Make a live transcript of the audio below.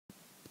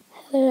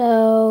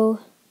Hello,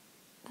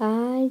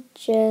 I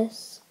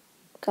just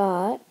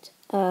got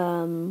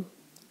a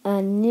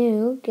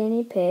new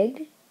guinea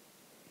pig.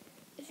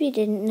 If you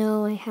didn't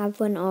know, I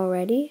have one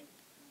already,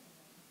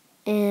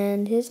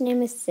 and his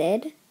name is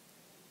Sid,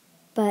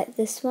 but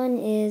this one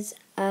is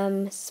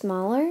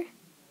smaller.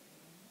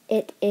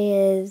 It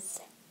is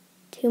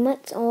 2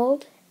 months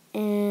old,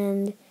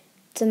 and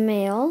it's a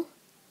male,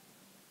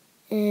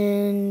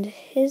 and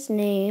his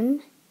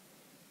name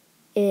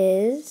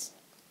is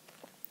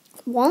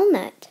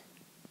Walnut.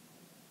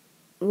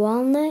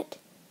 Walnut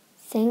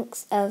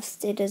thinks of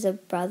Sid as a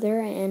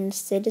brother, and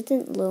Sid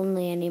isn't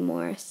lonely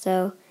anymore,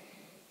 so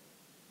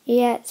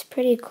yeah, it's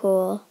pretty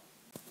cool.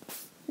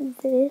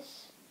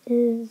 This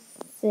is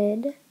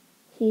Sid.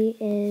 He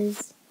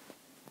is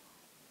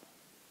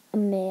a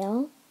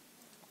male,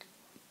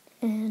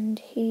 and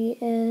he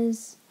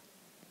is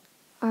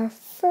our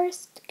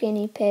first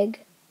guinea pig.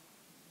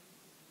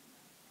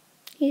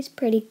 He's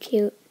pretty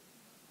cute.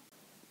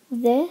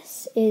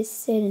 This is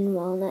Sid and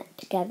Walnut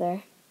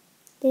together.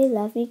 They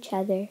love each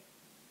other.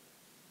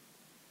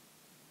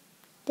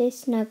 They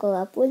snuggle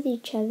up with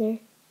each other.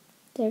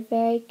 They're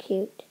very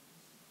cute.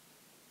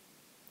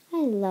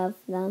 I love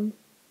them.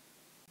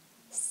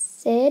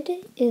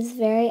 Sid is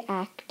very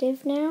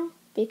active now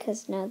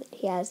because now that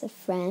he has a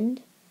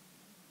friend,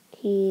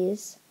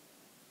 he's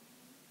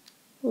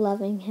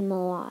loving him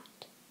a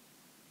lot.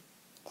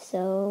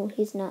 So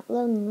he's not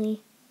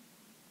lonely.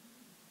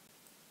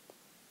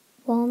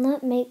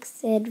 Walnut makes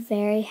Sid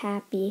very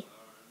happy.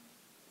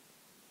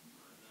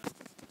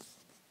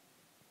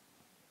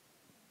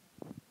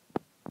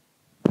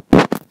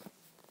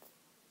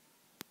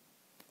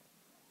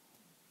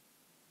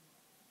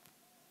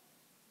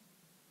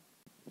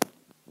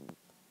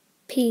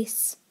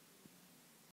 Peace.